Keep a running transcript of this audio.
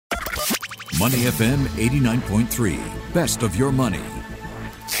Money FM 89.3. Best of your money.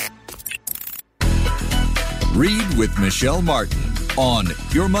 Read with Michelle Martin on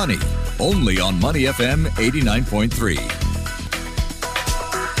Your Money, only on Money FM 89.3.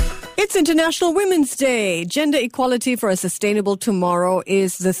 It's International Women's Day. Gender equality for a sustainable tomorrow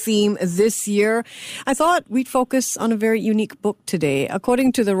is the theme this year. I thought we'd focus on a very unique book today.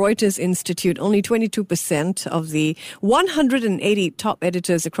 According to the Reuters Institute, only 22% of the 180 top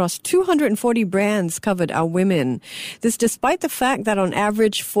editors across 240 brands covered are women. This despite the fact that on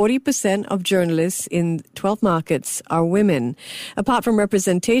average 40% of journalists in 12 markets are women. Apart from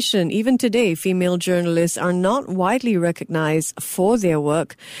representation, even today female journalists are not widely recognized for their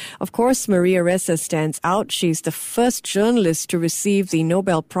work. Of course, Maria Ressa stands out. She's the first journalist to receive the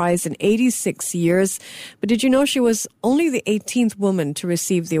Nobel Prize in 86 years. But did you know she was only the 18th woman to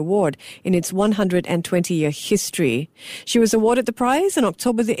receive the award in its 120-year history? She was awarded the prize on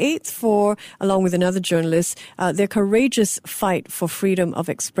October the 8th for, along with another journalist, their courageous fight for freedom of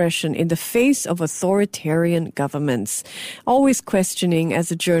expression in the face of authoritarian governments. Always questioning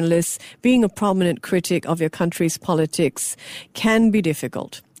as a journalist, being a prominent critic of your country's politics can be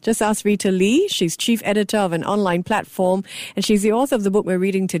difficult. Just ask Rita Lee. She's chief editor of an online platform, and she's the author of the book we're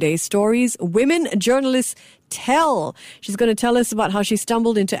reading today, Stories Women Journalists Tell. She's going to tell us about how she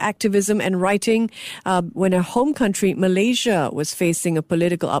stumbled into activism and writing when her home country, Malaysia, was facing a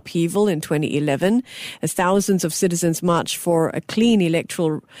political upheaval in 2011, as thousands of citizens marched for a clean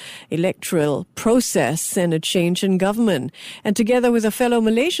electoral process and a change in government. And together with her fellow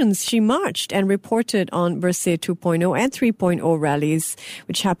Malaysians, she marched and reported on Bersih 2.0 and 3.0 rallies,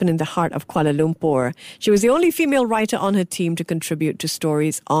 which happened in the heart of Kuala Lumpur. She was the only female writer on her team to contribute to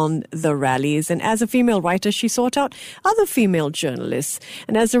stories on the rallies. And as a female writer, she sought out other female journalists.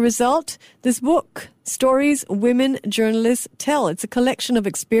 And as a result, this book, Stories Women Journalists Tell. It's a collection of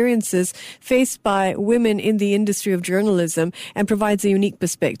experiences faced by women in the industry of journalism and provides a unique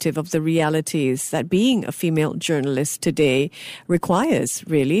perspective of the realities that being a female journalist today requires,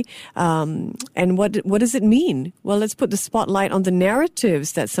 really. And what does it mean? Well, let's put the spotlight on the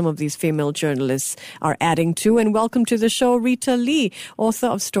narratives that some of these female journalists are adding to. And welcome to the show, Rita Lee, author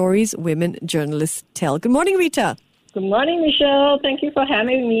of Stories Women Journalists Tell. Good morning, Rita. Good morning, Michelle. Thank you for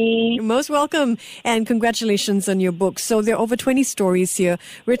having me. You're most welcome, and congratulations on your book. So there are over 20 stories here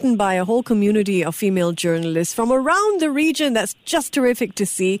written by a whole community of female journalists from around the region. That's just terrific to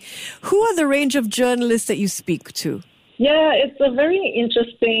see. Who are the range of journalists that you speak to? Yeah, it's a very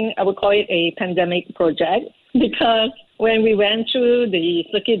interesting, I would call it a pandemic project, because when we went through the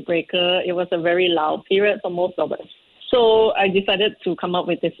circuit breaker, it was a very loud period for most of us. So I decided to come up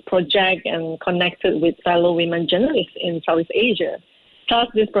with this project and connect it with fellow women journalists in Southeast Asia. Thus,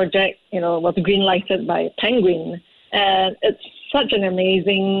 this project, was green-lighted by Penguin. And it's such an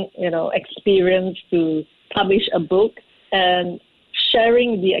amazing, experience to publish a book, and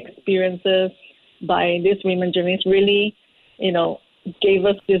sharing the experiences by these women journalists really, gave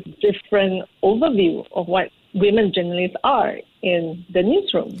us this different overview of what women journalists are in the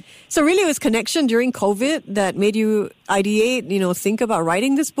newsroom. So really it was connection during COVID that made you ideate, think about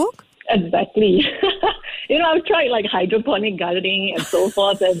writing this book? Exactly. I've tried like hydroponic gardening and so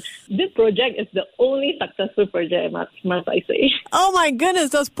forth, and this project is the only successful project, must I say. Oh my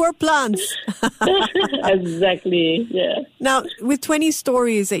goodness, those poor plants. Exactly, yeah. Now, with 20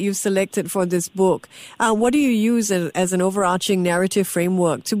 stories that you've selected for this book, what do you use as an overarching narrative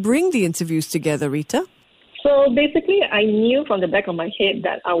framework to bring the interviews together, Rita? So basically, I knew from the back of my head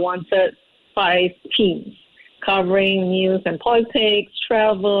that I wanted 5 themes covering news and politics,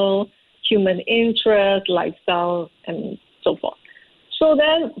 travel, human interest, lifestyle, and so forth. So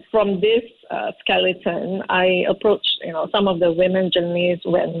then from this skeleton, I approached some of the women journalists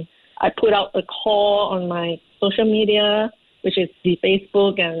when I put out a call on my social media, which is the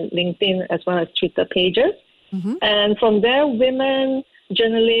Facebook and LinkedIn as well as Twitter pages. Mm-hmm. And from there, women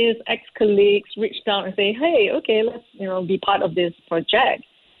journalists, ex-colleagues reached out and say, hey, okay, let's, be part of this project.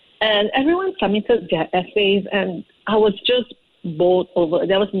 And everyone submitted their essays, and I was just bowled over.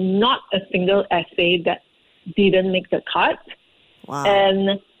 There was not a single essay that didn't make the cut. Wow.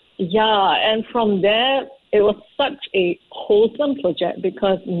 And from there, it was such a wholesome project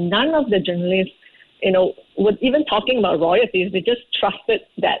because none of the journalists, were even talking about royalties. They just trusted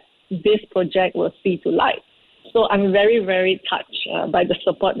that this project will see to light. So I'm very, very touched by the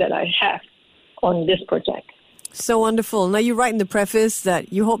support that I have on this project. So wonderful. Now, you write in the preface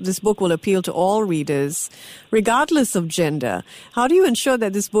that you hope this book will appeal to all readers, regardless of gender. How do you ensure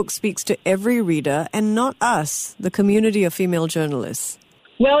that this book speaks to every reader and not us, the community of female journalists?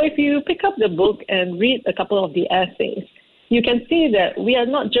 Well, if you pick up the book and read a couple of the essays, you can see that we are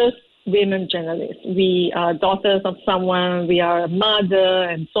not just women journalists. We are daughters of someone, we are a mother,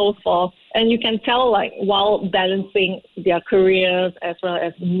 and so forth. And you can tell, like, while balancing their careers as well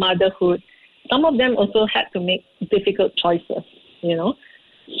as motherhood, some of them also had to make difficult choices, you know.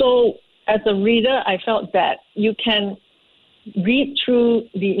 So as a reader, I felt that you can read through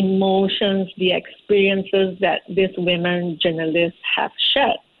the emotions, the experiences that these women journalists have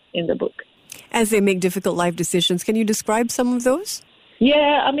shared in the book. As they make difficult life decisions, can you describe some of those?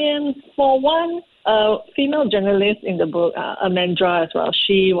 Yeah, I mean, for one, a female journalist in the book, Amandra as well,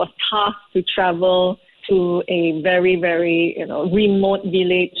 she was tasked to travel to a very, very, remote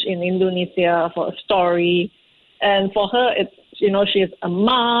village in Indonesia for a story. And for her, it's, she's a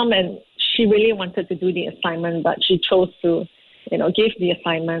mom and she really wanted to do the assignment, but she chose to, give the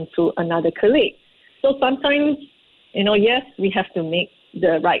assignment to another colleague. So sometimes, yes, we have to make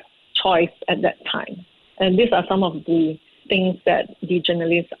the right choice at that time. And these are some of the things that the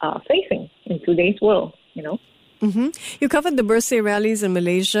journalists are facing in today's world, Mm-hmm. You covered the Bersih rallies in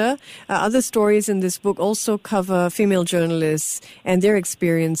Malaysia. Other stories in this book also cover female journalists and their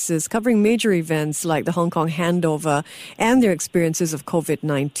experiences, covering major events like the Hong Kong handover and their experiences of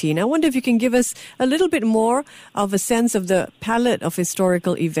COVID-19. I wonder if you can give us a little bit more of a sense of the palette of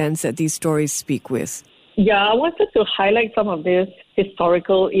historical events that these stories speak with. Yeah, I wanted to highlight some of these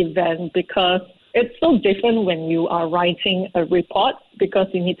historical events because it's so different when you are writing a report because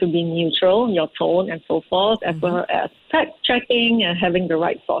you need to be neutral in your tone and so forth, as well as fact-checking and having the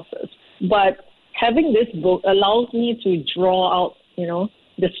right sources. But having this book allows me to draw out,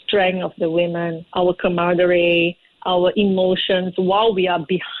 the strength of the women, our camaraderie, our emotions while we are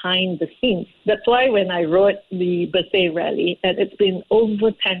behind the scenes. That's why when I wrote the Bersih rally, and it's been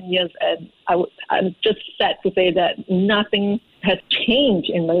over 10 years, and I'm just sad to say that nothing has changed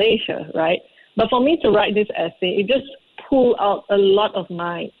in Malaysia, right? But for me to write this essay, it just pulled out a lot of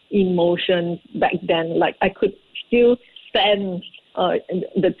my emotions back then. Like I could still sense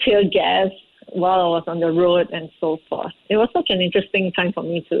the tear gas while I was on the road and so forth. It was such an interesting time for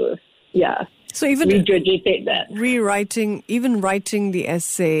me to, so even regurgitate that. Writing the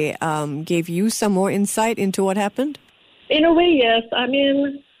essay gave you some more insight into what happened? In a way, yes. I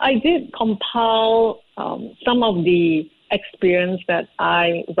mean, I did compile some of the experience that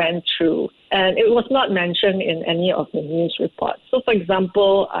I went through, and it was not mentioned in any of the news reports. So, for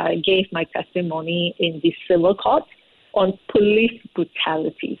example, I gave my testimony in the civil court on police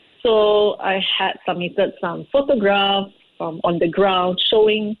brutality. So I had submitted some photographs from on the ground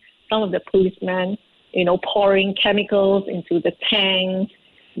showing some of the policemen, pouring chemicals into the tanks.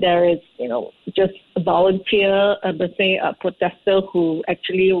 There is, just a volunteer, a protester who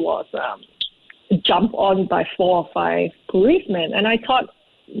actually was jumped on by 4 or 5 policemen. And I thought,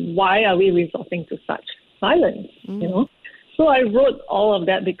 why are we resorting to such violence, So I wrote all of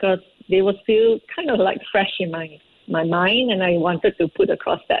that because they were still kind of like fresh in my mind, and I wanted to put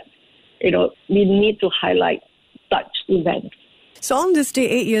across that, we need to highlight such events. So on this day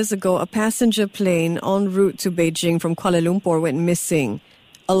 8 years ago, a passenger plane en route to Beijing from Kuala Lumpur went missing,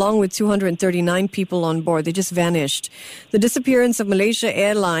 along with 239 people on board. They just vanished. The disappearance of Malaysia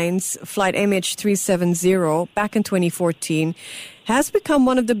Airlines flight MH370 back in 2014 has become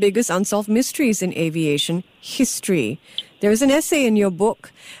one of the biggest unsolved mysteries in aviation history. There is an essay in your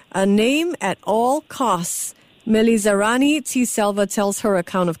book, A Name at All Costs. Melizarani T. Selva tells her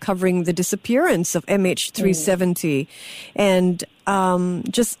account of covering the disappearance of MH370 and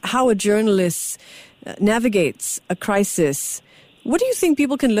just how a journalist navigates a crisis. What do you think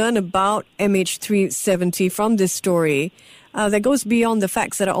people can learn about MH370 from this story that goes beyond the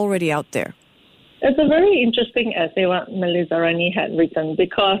facts that are already out there? It's a very interesting essay what Melizarani had written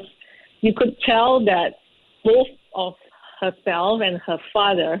because you could tell that both of herself and her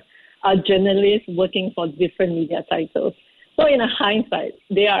father are journalists working for different media titles. So in hindsight,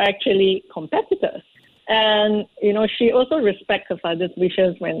 they are actually competitors. And, she also respects her father's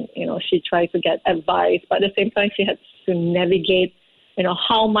wishes when, she tries to get advice. But at the same time, she had to navigate,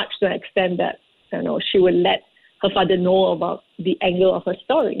 how much to the extent that, she would let her father know about the angle of her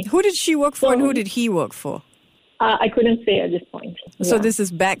story. Who did she work for and who did he work for? I couldn't say at this point. So this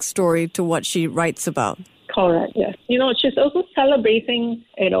is backstory to what she writes about. Correct, yes. She's also celebrating,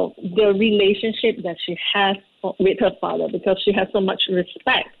 the relationship that she has with her father because she has so much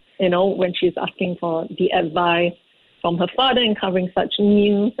respect, when she's asking for the advice from her father and covering such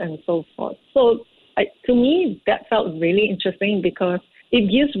news and so forth. So to me, that felt really interesting because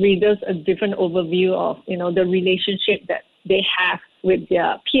it gives readers a different overview of, the relationship that they have with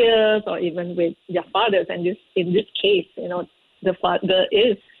their peers or even with their fathers. And in this case, the father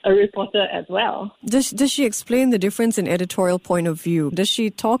is a reporter as well. Does she explain the difference in editorial point of view? Does she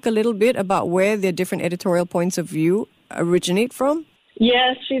talk a little bit about where the different editorial points of view originate from?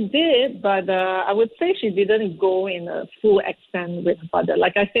 Yes, she did, but I would say she didn't go in a full extent with her father.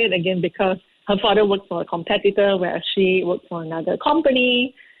 Like I said again, because her father worked for a competitor where she worked for another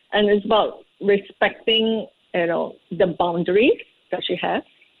company, and it's about respecting, the boundaries that she has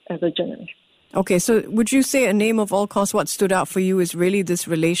as a journalist. Okay, so would you say a name of all costs, what stood out for you is really this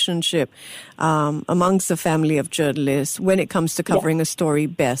relationship amongst the family of journalists when it comes to covering a story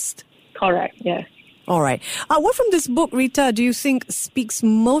best? Correct, yes. All right. What from this book, Rita, do you think speaks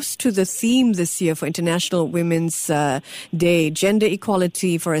most to the theme this year for International Women's Day, gender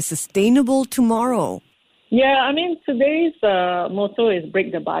equality for a sustainable tomorrow? Yeah, I mean, today's motto is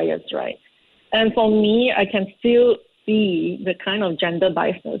break the bias, right? And for me, I can still see the kind of gender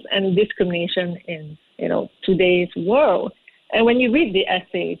biasness and discrimination in, today's world. And when you read the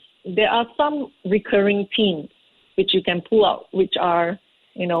essays, there are some recurring themes which you can pull out, which are,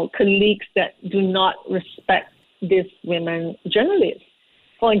 colleagues that do not respect these women journalists.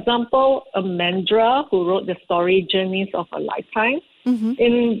 For example, Amandra, who wrote the story Journeys of a Lifetime,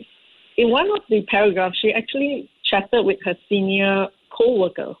 in one of the paragraphs, she actually chatted with her senior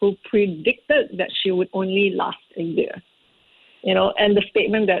co-worker who predicted that she would only last a year. And the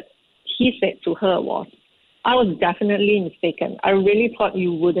statement that he said to her was, "I was definitely mistaken. I really thought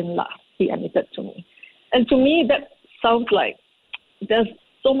you wouldn't last," he admitted to me. And to me, that sounds like there's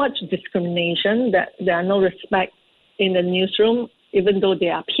so much discrimination that there are no respect in the newsroom, even though they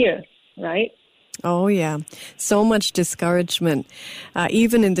are peers, right? Oh, yeah. So much discouragement,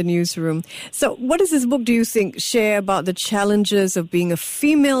 even in the newsroom. So what does this book, do you think, share about the challenges of being a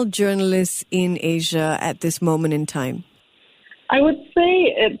female journalist in Asia at this moment in time? I would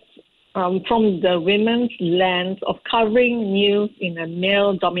say it's from the women's lens of covering news in a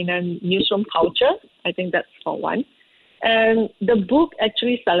male-dominant newsroom culture. I think that's for one. And the book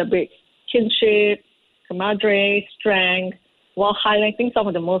actually celebrates kinship, camaraderie, strength, while highlighting some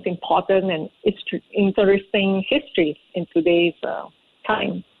of the most important and interesting history in today's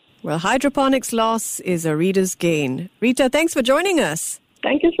time. Well, hydroponics loss is a reader's gain. Rita, thanks for joining us.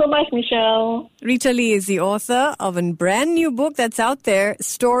 Thank you so much, Michelle. Rita Lee is the author of a brand new book that's out there,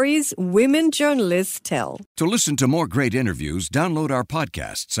 Stories Women Journalists Tell. To listen to more great interviews, download our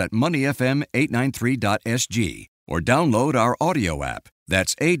podcasts at moneyfm893.sg or download our audio app.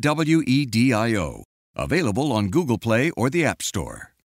 That's AWEDIO. Available on Google Play or the App Store.